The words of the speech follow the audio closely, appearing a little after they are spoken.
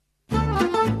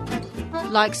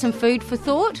Like some food for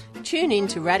thought? Tune in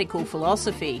to Radical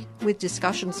Philosophy with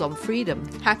discussions on freedom,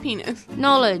 happiness,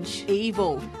 knowledge,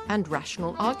 evil, and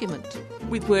rational argument.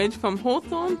 With words from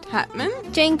Hawthorne,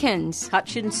 Tatman, Jenkins,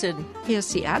 Hutchinson,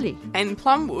 Hirsi Ali, and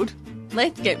Plumwood.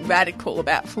 Let's get radical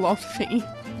about philosophy.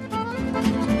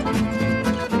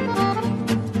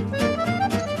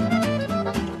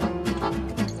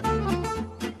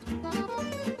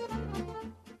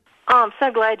 Oh, I'm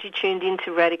so glad you tuned in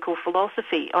to Radical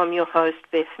Philosophy. I'm your host,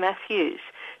 Beth Matthews.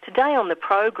 Today on the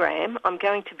program, I'm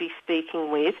going to be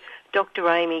speaking with Dr.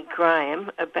 Amy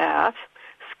Graham about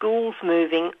schools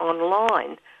moving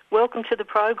online. Welcome to the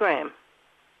program.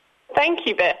 Pretty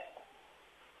you, Beth.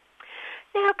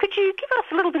 Now, could you give us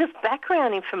a little bit of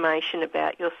background information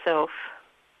about yourself?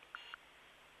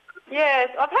 Yes,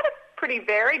 I've had a pretty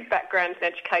varied background in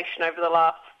education over the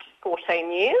last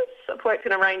 14 years. I've worked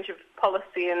in a range of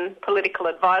policy and political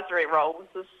advisory roles,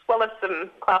 as well as some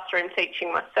classroom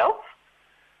teaching myself.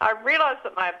 I realised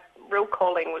that my real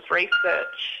calling was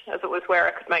research, as it was where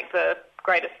I could make the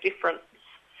greatest difference.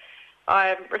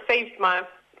 I received my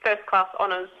first class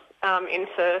honours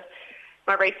into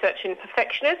my research in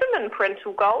perfectionism and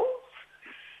parental goals.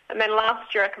 And then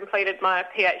last year I completed my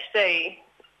PhD,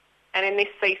 and in this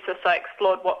thesis I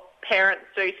explored what parents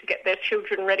do to get their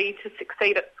children ready to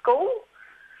succeed at school.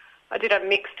 I did a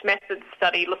mixed method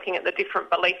study looking at the different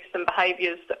beliefs and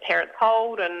behaviours that parents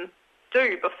hold and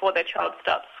do before their child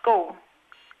starts school.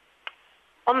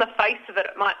 On the face of it,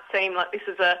 it might seem like this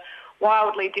is a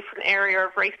wildly different area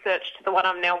of research to the one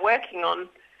I'm now working on,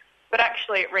 but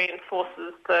actually it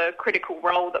reinforces the critical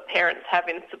role that parents have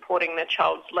in supporting their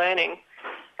child's learning.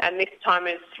 And this time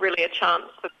is really a chance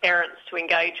for parents to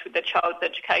engage with their child's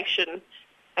education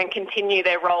and continue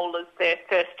their role as their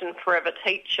first and forever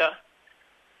teacher.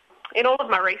 In all of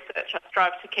my research, I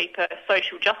strive to keep a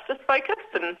social justice focus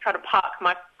and try to park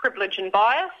my privilege and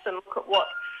bias and look at what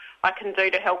I can do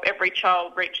to help every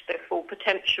child reach their full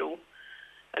potential.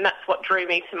 And that's what drew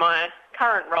me to my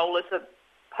current role as a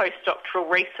postdoctoral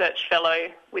research fellow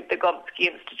with the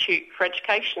Gonski Institute for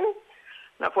Education.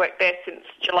 And I've worked there since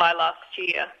July last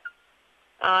year.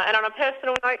 And on a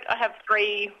personal note, I have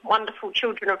 3 wonderful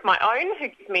children of my own who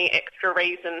give me extra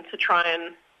reason to try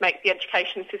and make the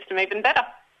education system even better.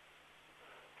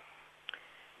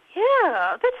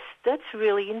 Yeah, that's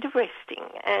really interesting.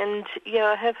 And, yeah,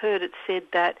 I have heard it said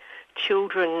that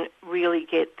children really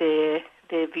get their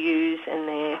views and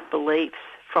their beliefs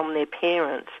from their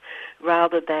parents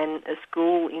rather than a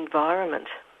school environment.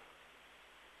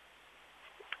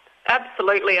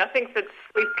 Absolutely. I think that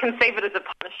we conceive it as a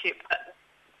partnership.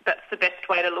 That's the best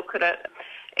way to look at it.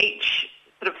 Each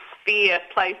sort of sphere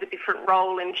plays a different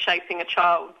role in shaping a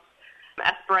child's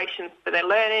aspirations for their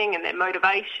learning and their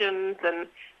motivations and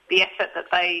the effort that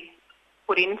they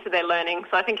put into their learning.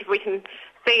 So I think if we can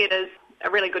see it as a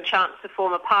really good chance to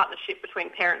form a partnership between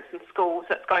parents and schools,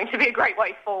 that's going to be a great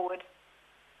way forward.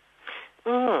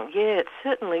 Yeah, it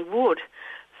certainly would.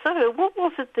 So what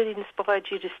was it that inspired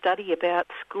you to study about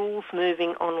schools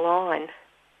moving online?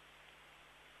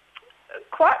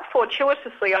 Quite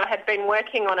fortuitously, I had been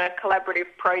working on a collaborative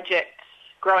project,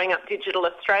 Growing Up Digital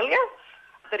Australia,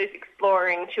 that is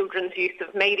exploring children's use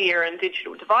of media and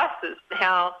digital devices and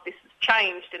how this has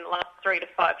changed in the last 3 to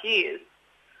 5 years.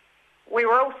 We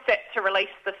were all set to release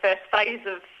the first phase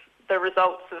of the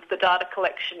results of the data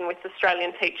collection with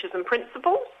Australian teachers and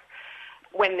principals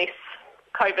when this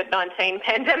COVID-19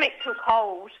 pandemic took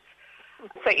hold.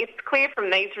 So it's clear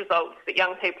from these results that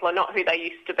young people are not who they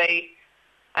used to be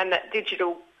and that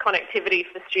digital connectivity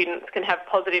for students can have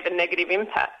positive and negative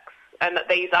impacts and that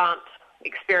these aren't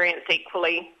experienced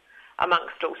equally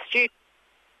amongst all students.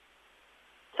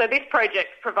 So this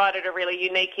project provided a really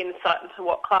unique insight into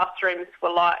what classrooms were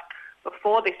like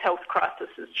before this health crisis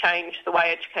has changed the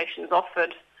way education is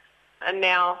offered. And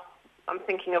now I'm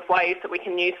thinking of ways that we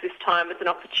can use this time as an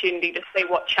opportunity to see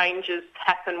what changes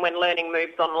happen when learning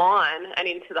moves online and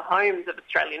into the homes of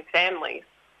Australian families.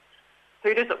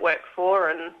 Who does it work for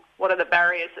and what are the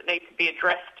barriers that need to be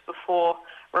addressed before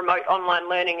remote online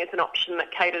learning is an option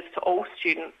that caters to all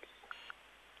students?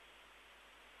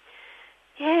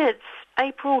 Yeah, it's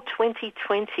April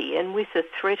 2020, and with the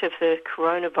threat of the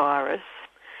coronavirus,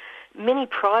 many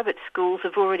private schools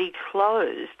have already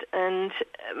closed, and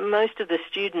most of the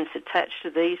students attached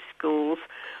to these schools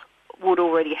would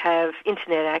already have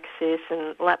internet access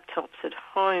and laptops at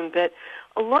home, but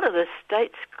a lot of the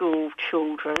state school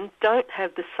children don't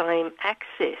have the same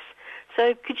access.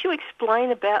 So could you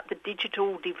explain about the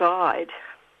digital divide?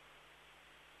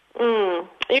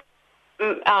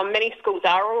 Many schools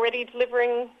are already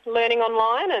delivering learning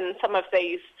online, and some of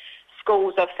these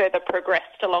schools are further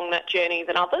progressed along that journey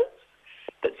than others.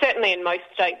 But certainly in most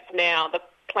states now, the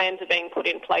plans are being put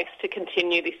in place to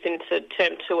continue this into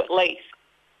term 2 at least.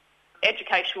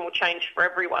 Education will change for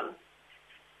everyone.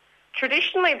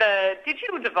 Traditionally, the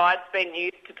digital divide's been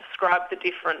used to describe the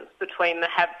difference between the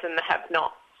haves and the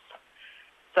have-nots.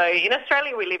 So in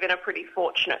Australia, we live in a pretty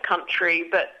fortunate country,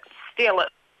 but still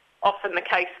it's often the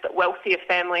case that wealthier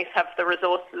families have the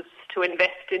resources to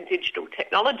invest in digital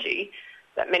technology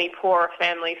that many poorer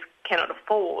families cannot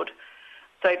afford.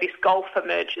 So this gulf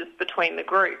emerges between the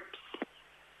groups.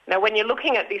 Now, when you're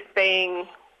looking at this being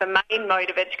the main mode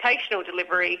of educational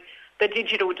delivery, the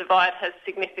digital divide has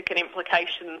significant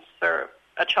implications for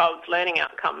a child's learning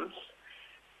outcomes.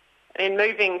 In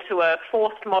moving to a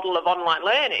fourth model of online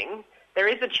learning, there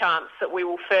is a chance that we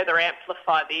will further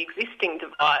amplify the existing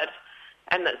divide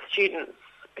and that students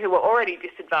who are already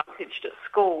disadvantaged at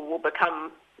school will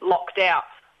become locked out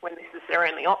when this is their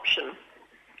only option.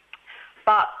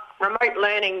 But remote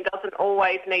learning doesn't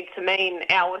always need to mean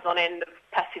hours on end of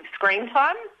passive screen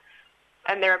time,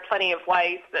 and there are plenty of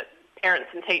ways that parents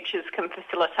and teachers can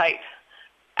facilitate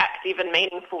active and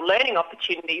meaningful learning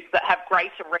opportunities that have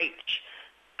greater reach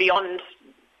beyond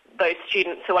those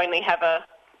students who only have a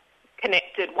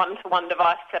connected one-to-one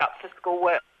device set up for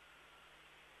schoolwork.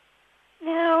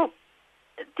 Now,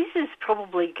 this is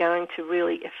probably going to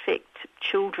really affect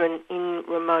children in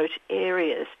remote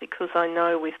areas, because I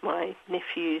know with my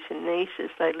nephews and nieces,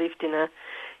 they lived in a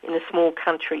small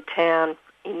country town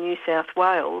in New South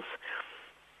Wales,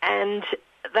 and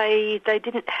they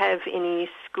didn't have any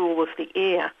school of the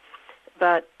air.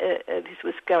 But this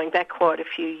was going back quite a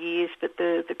few years, but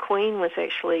the Queen was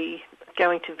actually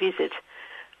going to visit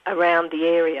around the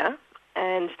area,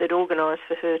 and they'd organised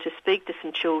for her to speak to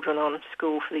some children on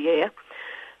School for the Air.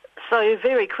 So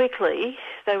very quickly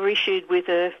they were issued with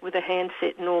a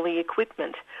handset and all the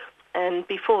equipment, and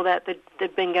before that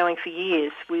they'd been going for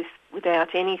years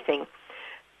without anything,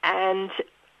 and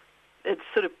it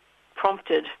sort of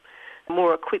prompted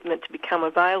more equipment to become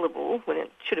available when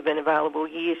it should have been available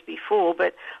years before.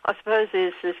 But I suppose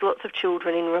there's lots of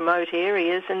children in remote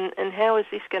areas, and how is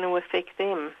this going to affect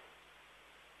them?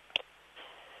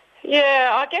 Yeah,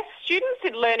 I guess students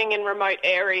in learning in remote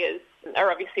areas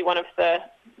are obviously one of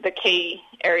the key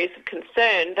areas of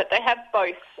concern, but they have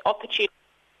both opportunities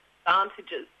and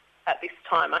advantages at this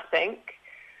time, I think.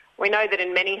 We know that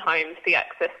in many homes the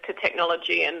access to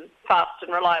technology and fast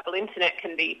and reliable internet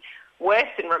can be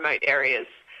worse in remote areas.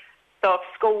 So if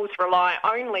schools rely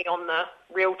only on the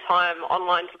real-time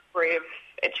online delivery of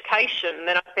education,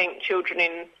 then I think children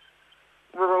in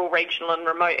rural, regional and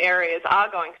remote areas are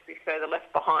going to be further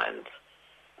left behind.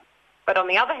 But on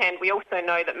the other hand, we also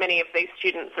know that many of these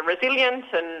students are resilient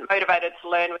and motivated to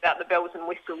learn without the bells and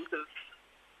whistles of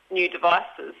new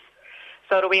devices.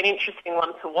 So it'll be an interesting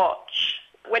one to watch.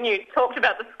 When you talked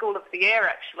about the School of the Air,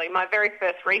 actually, my very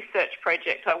first research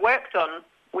project I worked on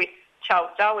with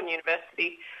Charles Darwin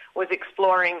University was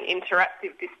exploring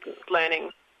interactive distance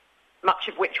learning, much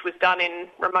of which was done in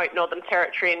remote Northern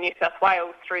Territory and New South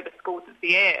Wales through the Schools of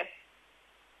the Air.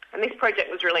 And this project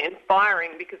was really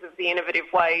inspiring because of the innovative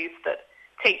ways that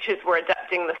teachers were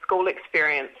adapting the school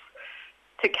experience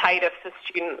to cater for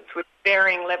students with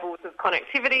varying levels of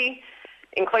connectivity,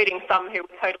 including some who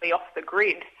were totally off the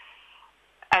grid.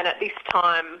 And at this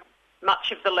time,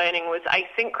 much of the learning was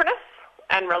asynchronous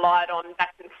and relied on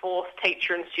back and forth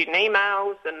teacher and student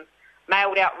emails and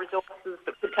mailed out resources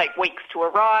that could take weeks to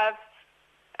arrive,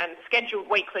 and scheduled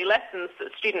weekly lessons that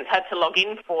students had to log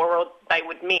in for or they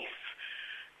would miss.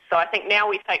 So I think now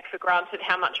we take for granted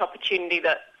how much opportunity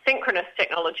that synchronous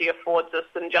technology affords us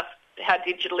and just how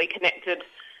digitally connected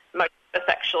most of us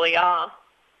actually are.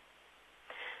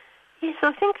 Yes,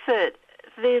 I think that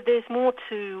there's more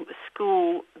to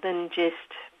school than just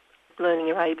learning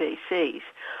your ABCs.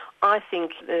 I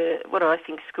think what I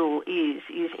think school is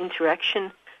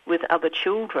interaction with other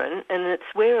children, and it's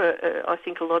where I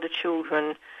think a lot of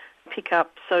children pick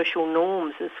up social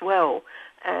norms as well.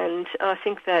 And I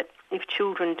think that if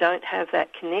children don't have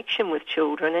that connection with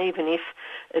children, even if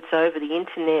it's over the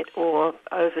internet or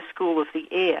over School of the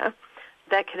Air,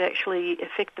 that could actually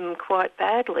affect them quite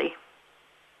badly.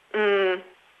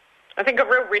 I think a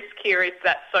real risk here is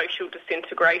that social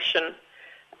disintegration.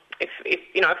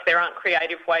 If there aren't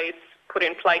creative ways put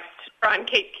in place to try and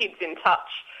keep kids in touch,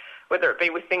 whether it be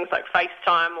with things like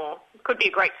FaceTime, or it could be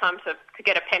a great time to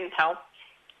get a pen pal.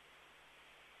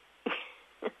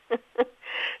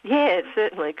 Yeah, it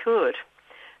certainly could.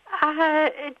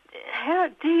 How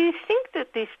do you think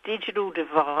that this digital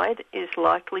divide is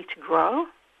likely to grow?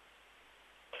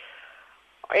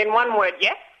 In one word,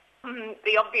 yes.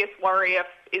 The obvious worry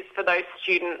is for those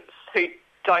students who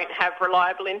don't have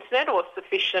reliable internet or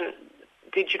sufficient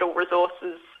digital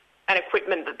resources and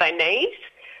equipment that they need.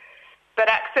 But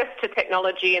access to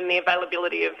technology and the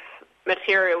availability of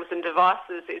materials and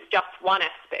devices is just one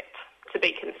aspect to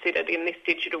be considered in this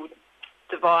digital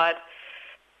divide.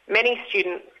 Many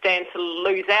students stand to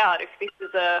lose out if this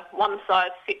is a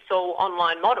one-size-fits-all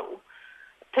online model,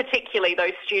 particularly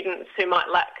those students who might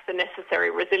lack the necessary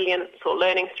resilience or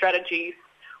learning strategies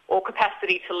or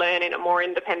capacity to learn in a more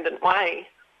independent way.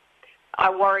 I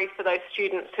worry for those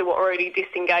students who were already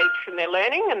disengaged from their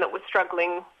learning and that were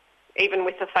struggling even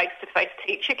with a face-to-face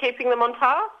teacher keeping them on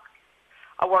task.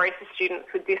 I worry for students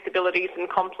with disabilities and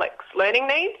complex learning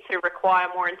needs who require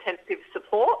more intensive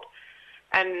support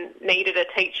and needed a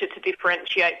teacher to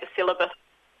differentiate the syllabus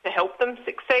to help them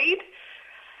succeed.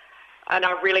 And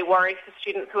I really worry for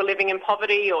students who are living in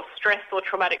poverty or stress or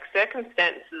traumatic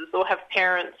circumstances or have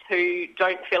parents who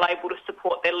don't feel able to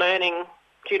support their learning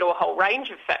due to a whole range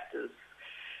of factors.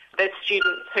 There's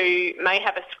students who may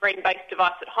have a screen-based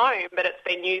device at home, but it's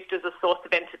been used as a source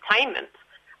of entertainment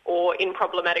or in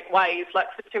problematic ways, like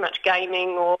for too much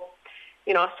gaming or,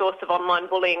 a source of online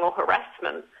bullying or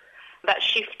harassment. That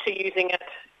shift to using it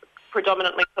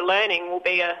predominantly for learning will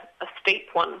be a steep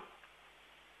one.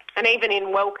 And even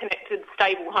in well-connected,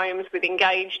 stable homes with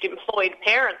engaged, employed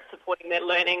parents supporting their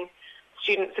learning,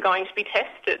 students are going to be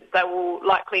tested. They will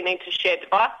likely need to share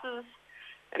devices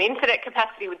and internet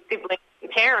capacity with siblings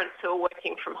and parents who are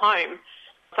working from home.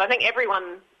 So I think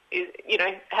everyone is,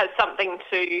 has something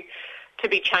to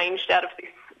be changed out of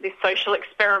this social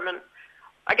experiment.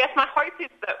 I guess my hope is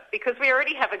that because we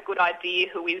already have a good idea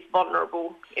who is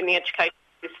vulnerable in the education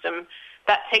system,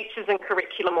 that teachers and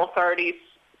curriculum authorities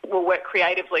will work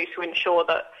creatively to ensure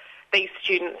that these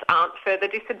students aren't further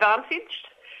disadvantaged.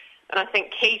 And I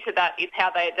think key to that is how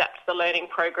they adapt the learning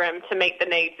program to meet the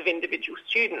needs of individual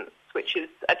students, which is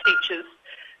a teacher's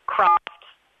craft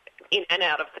in and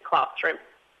out of the classroom.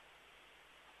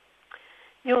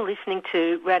 You're listening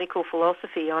to Radical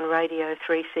Philosophy on Radio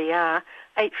 3CR,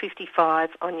 8:55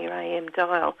 on your AM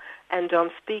dial, and I'm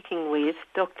speaking with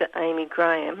Dr. Amy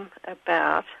Graham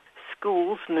about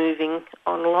schools moving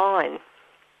online.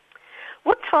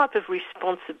 What type of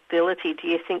responsibility do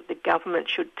you think the government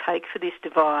should take for this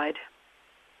divide?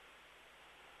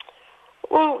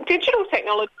 Well, digital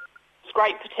technology has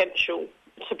great potential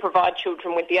to provide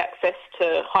children with the access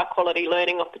to high-quality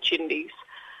learning opportunities.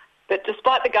 But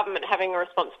despite the government having a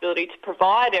responsibility to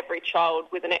provide every child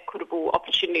with an equitable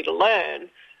opportunity to learn,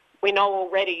 we know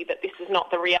already that this is not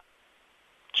the reality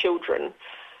of children.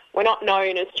 We're not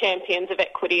known as champions of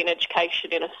equity in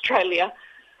education in Australia.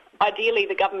 Ideally,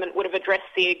 the government would have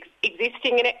addressed the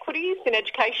existing inequities in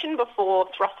education before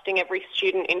thrusting every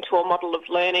student into a model of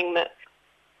learning that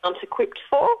they aren't equipped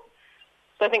for.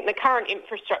 So I think the current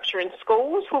infrastructure in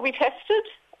schools will be tested,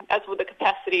 as will the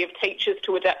capacity of teachers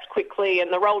to adapt quickly,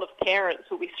 and the role of parents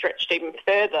will be stretched even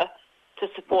further to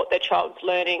support their child's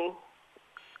learning,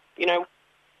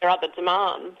 their other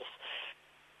demands.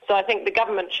 So I think the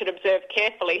government should observe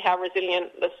carefully how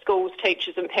resilient the schools,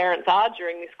 teachers and parents are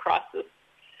during this crisis,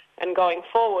 and going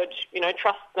forward,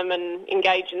 trust them and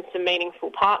engage in some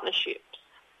meaningful partnerships.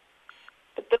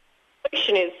 But the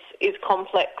solution is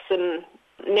complex, and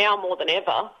now more than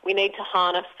ever, we need to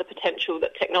harness the potential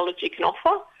that technology can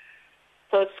offer.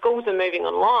 So as schools are moving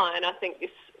online, I think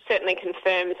this certainly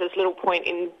confirms there's little point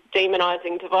in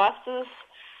demonising devices.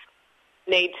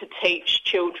 Need to teach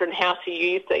children how to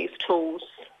use these tools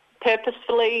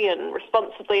purposefully and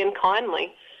responsibly and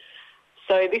kindly.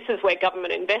 So this is where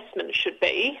government investment should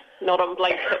be, not on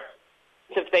blanket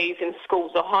of these in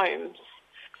schools or homes.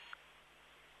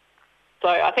 So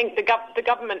I think the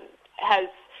government has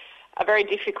a very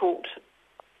difficult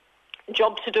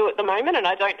job to do at the moment, and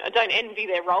I don't envy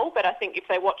their role, but I think if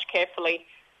they watch carefully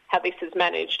how this is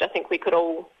managed, I think we could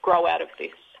all grow out of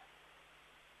this.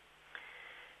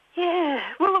 Yeah,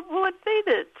 well, will it be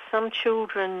that some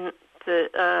children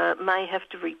that may have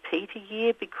to repeat a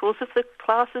year because of the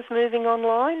classes moving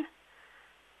online?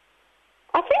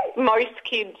 I think most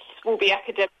kids will be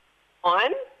academic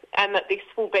online, and that this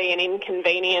will be an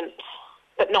inconvenient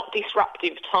but not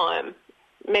disruptive time.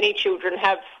 Many children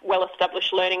have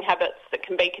well-established learning habits that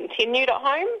can be continued at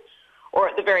home, or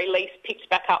at the very least picked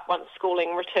back up once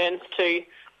schooling returns to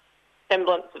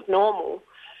semblance of normal.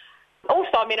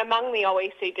 Also, among the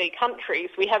OECD countries,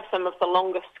 we have some of the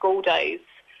longest school days,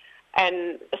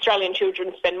 and Australian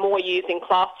children spend more years in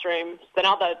classrooms than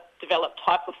other developed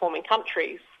high-performing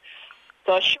countries.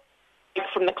 So a short break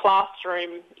from the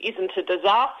classroom isn't a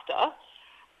disaster,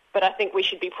 but I think we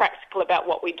should be practical about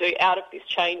what we do out of this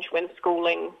change when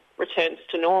schooling returns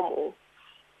to normal.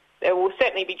 There will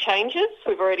certainly be changes.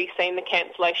 We've already seen the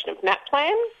cancellation of NAP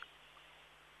plans,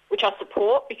 which I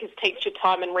support because teacher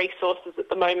time and resources at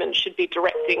the moment should be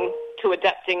directing to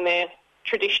adapting their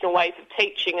traditional ways of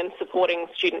teaching and supporting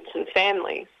students and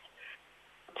families.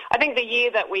 I think the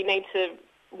year that we need to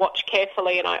watch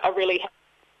carefully, and I really have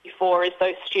before, is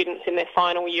those students in their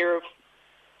final year of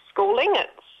schooling. It's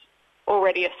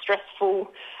already a stressful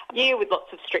year with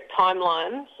lots of strict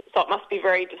timelines, so it must be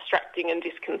very distracting and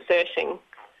disconcerting.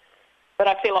 But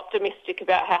I feel optimistic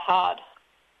about how hard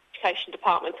education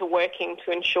departments are working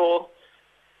to ensure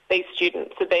these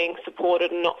students are being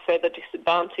supported and not further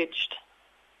disadvantaged.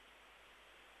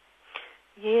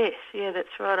 Yes, yeah,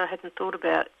 that's right. I hadn't thought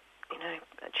about,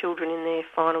 children in their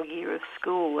final year of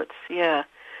school.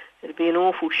 It'd be an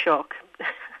awful shock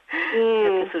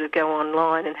have to sort of go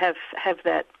online and have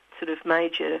that sort of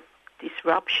major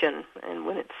disruption, and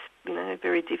when it's,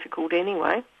 very difficult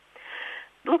anyway.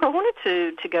 Look, I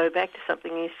wanted to go back to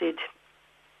something you said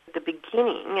at the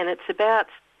beginning, and it's about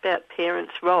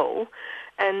parents' role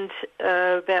and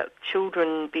about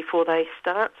children before they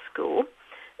start school.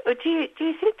 Do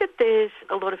you think that there's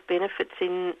a lot of benefits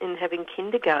in having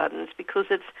kindergartens? Because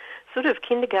it's sort of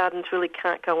kindergartens really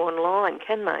can't go online,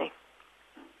 can they?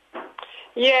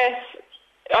 Yes.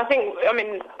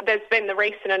 There's been the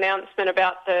recent announcement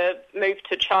about the move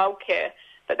to childcare,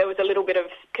 but there was a little bit of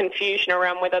confusion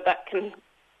around whether that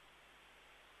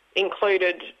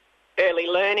included early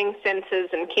learning centres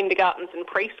and kindergartens and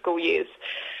preschool years.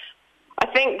 I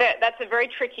think that's a very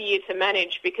tricky year to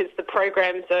manage because the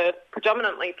programs are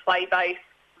predominantly play-based.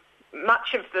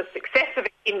 Much of the success of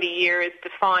a kinder year is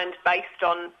defined based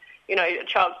on, a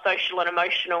child's social and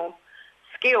emotional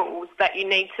skills that you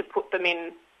need to put them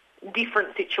in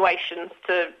different situations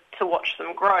to watch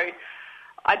them grow.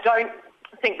 I don't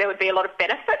think there would be a lot of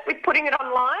benefit with putting it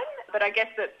online, but I guess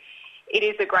that it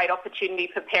is a great opportunity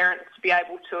for parents to be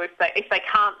able to, if they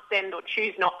can't send or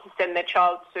choose not to send their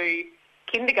child to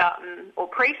kindergarten or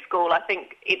preschool, I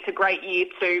think it's a great year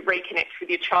to reconnect with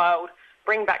your child,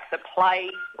 bring back the play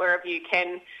wherever you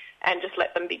can, and just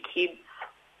let them be kids.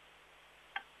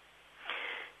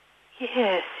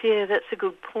 Yes, yeah, that's a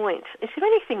good point. Is there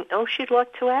anything else you'd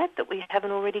like to add that we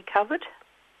haven't already covered?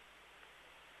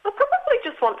 I probably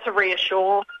just want to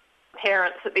reassure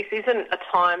parents that this isn't a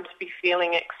time to be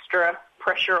feeling extra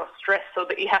pressure or stress or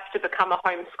that you have to become a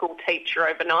homeschool teacher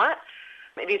overnight.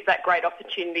 It is that great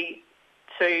opportunity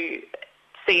to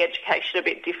see education a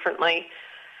bit differently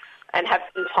and have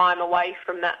some time away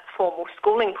from that formal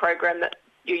schooling program that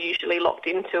you're usually locked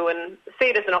into, and see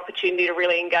it as an opportunity to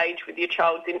really engage with your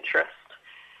child's interest.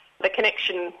 The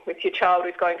connection with your child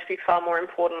is going to be far more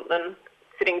important than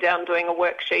sitting down doing a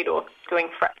worksheet or doing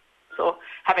fractions or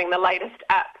having the latest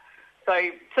app. So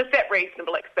to set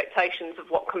reasonable expectations of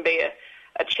what can be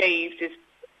achieved is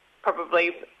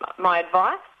probably my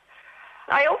advice.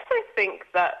 I also think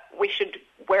that we should,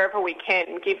 wherever we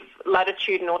can, give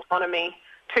latitude and autonomy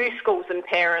to schools and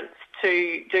parents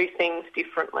to do things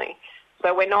differently.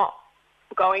 So we're not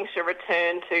going to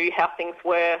return to how things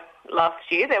were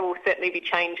last year. There will certainly be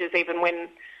changes even when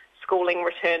schooling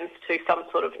returns to some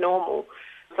sort of normal.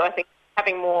 So I think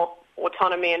having more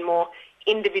autonomy and more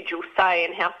individual say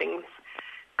in how things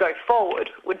go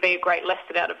forward would be a great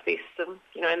lesson out of this. And,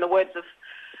 in the words of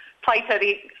Plato,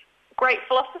 the great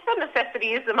philosopher, necessity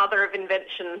is the mother of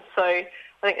invention. So I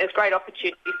think there's great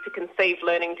opportunities to conceive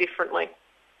learning differently.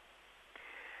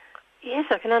 Yes,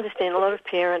 I can understand a lot of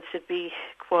parents would be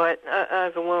quite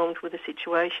overwhelmed with the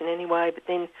situation anyway, but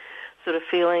then sort of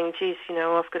feeling, geez,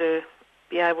 I've got to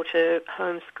be able to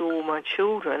homeschool my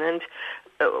children. And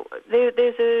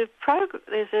there's a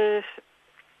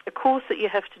course that you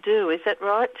have to do, is that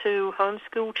right, to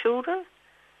homeschool children?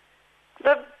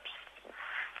 The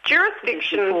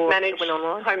jurisdictions manage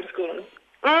homeschooling.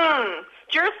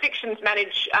 Jurisdictions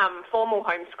manage formal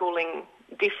homeschooling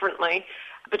differently,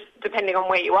 but depending on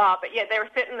where you are. But yeah, there are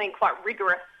certainly quite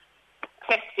rigorous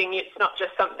testing. It's not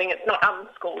just it's not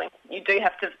unschooling. You do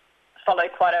have to follow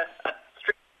quite a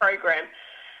strict program.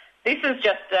 This is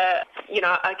just a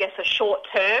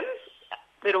short-term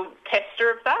little tester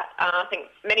of that. I think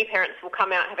many parents will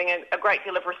come out having a great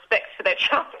deal of respect for their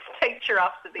child's teacher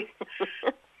after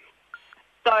this.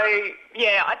 So,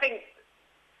 yeah, I think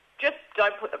just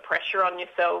don't put the pressure on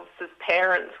yourselves as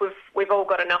parents. We've all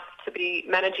got enough to be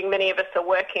managing. Many of us are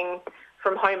working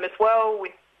from home as well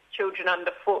with children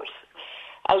underfoot.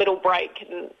 A little break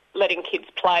and letting kids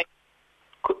play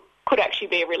could actually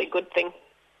be a really good thing.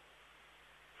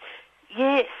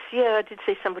 Yes, yeah, I did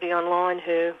see somebody online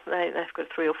who, they've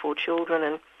got 3 or 4 children,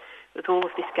 and with all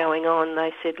of this going on,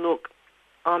 they said, look,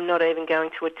 I'm not even going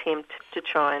to attempt to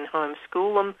try and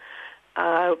homeschool them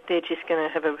they're just going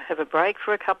to have a break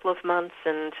for a couple of months,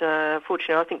 and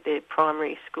fortunately I think they're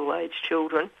primary school age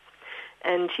children.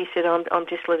 And she said, I'm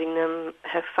just letting them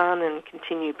have fun and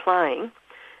continue playing.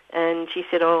 And she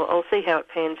said, I'll see how it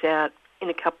pans out in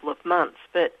a couple of months.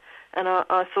 And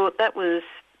I thought that was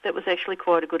actually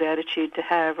quite a good attitude to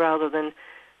have, rather than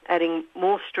adding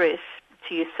more stress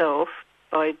to yourself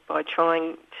by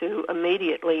trying to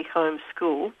immediately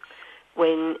homeschool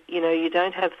when, you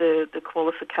don't have the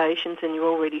qualifications and you're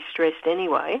already stressed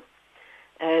anyway.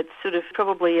 It's sort of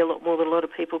probably a lot more than a lot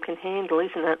of people can handle,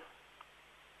 isn't it?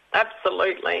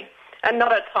 Absolutely. And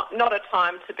not a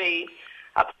time to be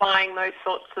applying those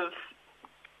sorts of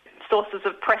sources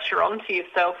of pressure onto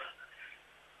yourself.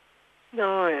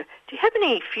 No. Do you have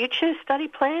any future study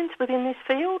plans within this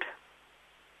field?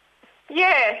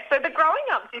 Yeah, so the Growing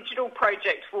Up Digital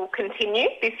project will continue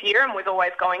this year, and was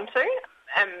always going to,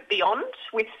 and beyond,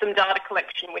 with some data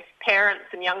collection with parents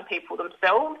and young people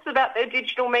themselves about their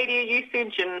digital media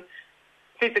usage and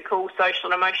physical,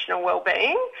 social and emotional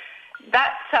well-being.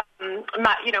 That,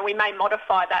 we may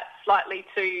modify that slightly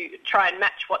to try and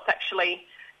match what's actually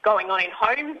going on in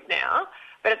homes now,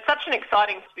 but it's such an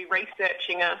exciting to be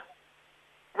researching a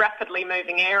rapidly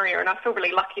moving area, and I feel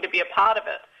really lucky to be a part of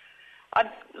it.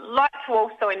 I'd like to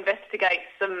also investigate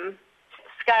some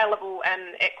scalable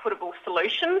and equitable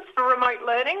solutions for remote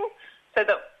learning so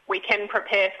that we can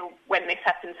prepare for when this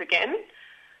happens again.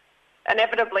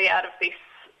 Inevitably, out of this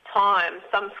time,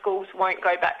 some schools won't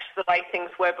go back to the way things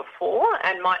were before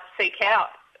and might seek out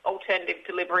alternative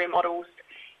delivery models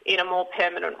in a more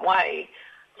permanent way.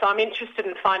 So I'm interested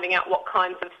in finding out what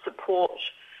kinds of support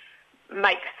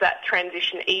makes that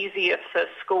transition easier for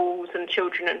schools and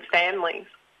children and families.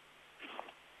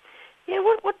 Yeah,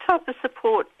 what type of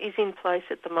support is in place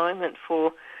at the moment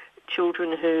for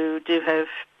children who do have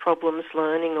problems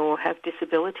learning or have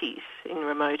disabilities in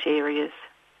remote areas?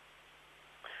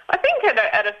 I think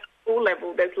at a school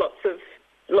level, there's lots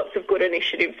of good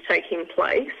initiatives taking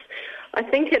place. I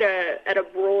think at a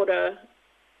broader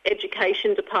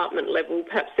education department level,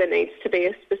 perhaps there needs to be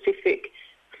a specific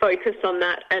focus on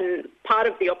that. And part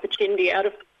of the opportunity out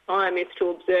of time is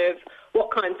to observe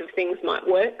what kinds of things might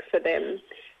work for them.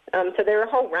 So there are a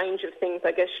whole range of things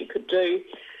I guess you could do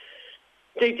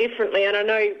differently. And I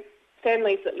know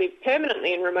families that live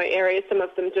permanently in remote areas, some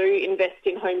of them do invest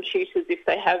in home tutors if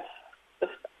they have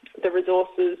the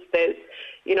resources. There's,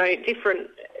 different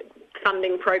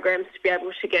funding programs to be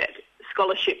able to get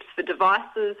scholarships for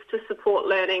devices to support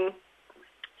learning.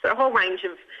 So a whole range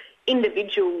of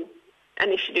individual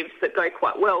initiatives that go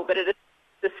quite well. But at a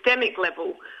systemic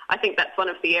level, I think that's one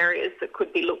of the areas that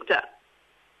could be looked at.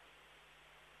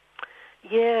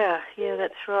 Yeah,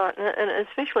 that's right. And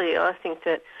especially I think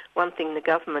that one thing the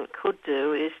government could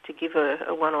do is to give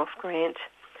a one-off grant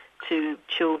to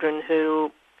children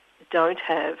who don't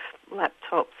have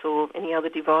laptops or any other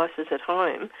devices at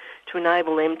home to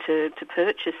enable them to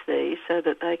purchase these so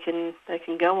that they can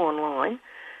go online,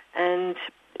 and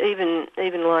even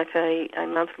like a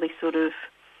monthly sort of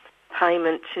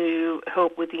payment to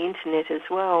help with the internet as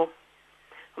well.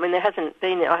 I mean, I haven't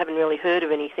really heard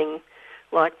of anything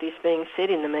like this being said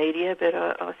in the media, but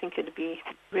I think it'd be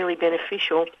really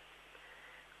beneficial.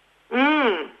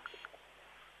 Absolutely.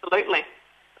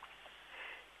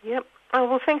 Yep. Oh,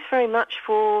 well, thanks very much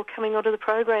for coming onto the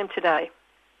program today.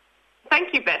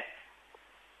 Thank you, Beth.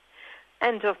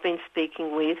 And I've been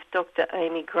speaking with Dr.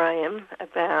 Amy Graham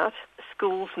about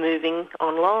schools moving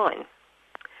online.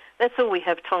 That's all we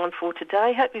have time for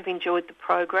today. Hope you've enjoyed the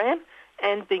program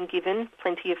and been given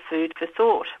plenty of food for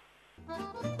thought.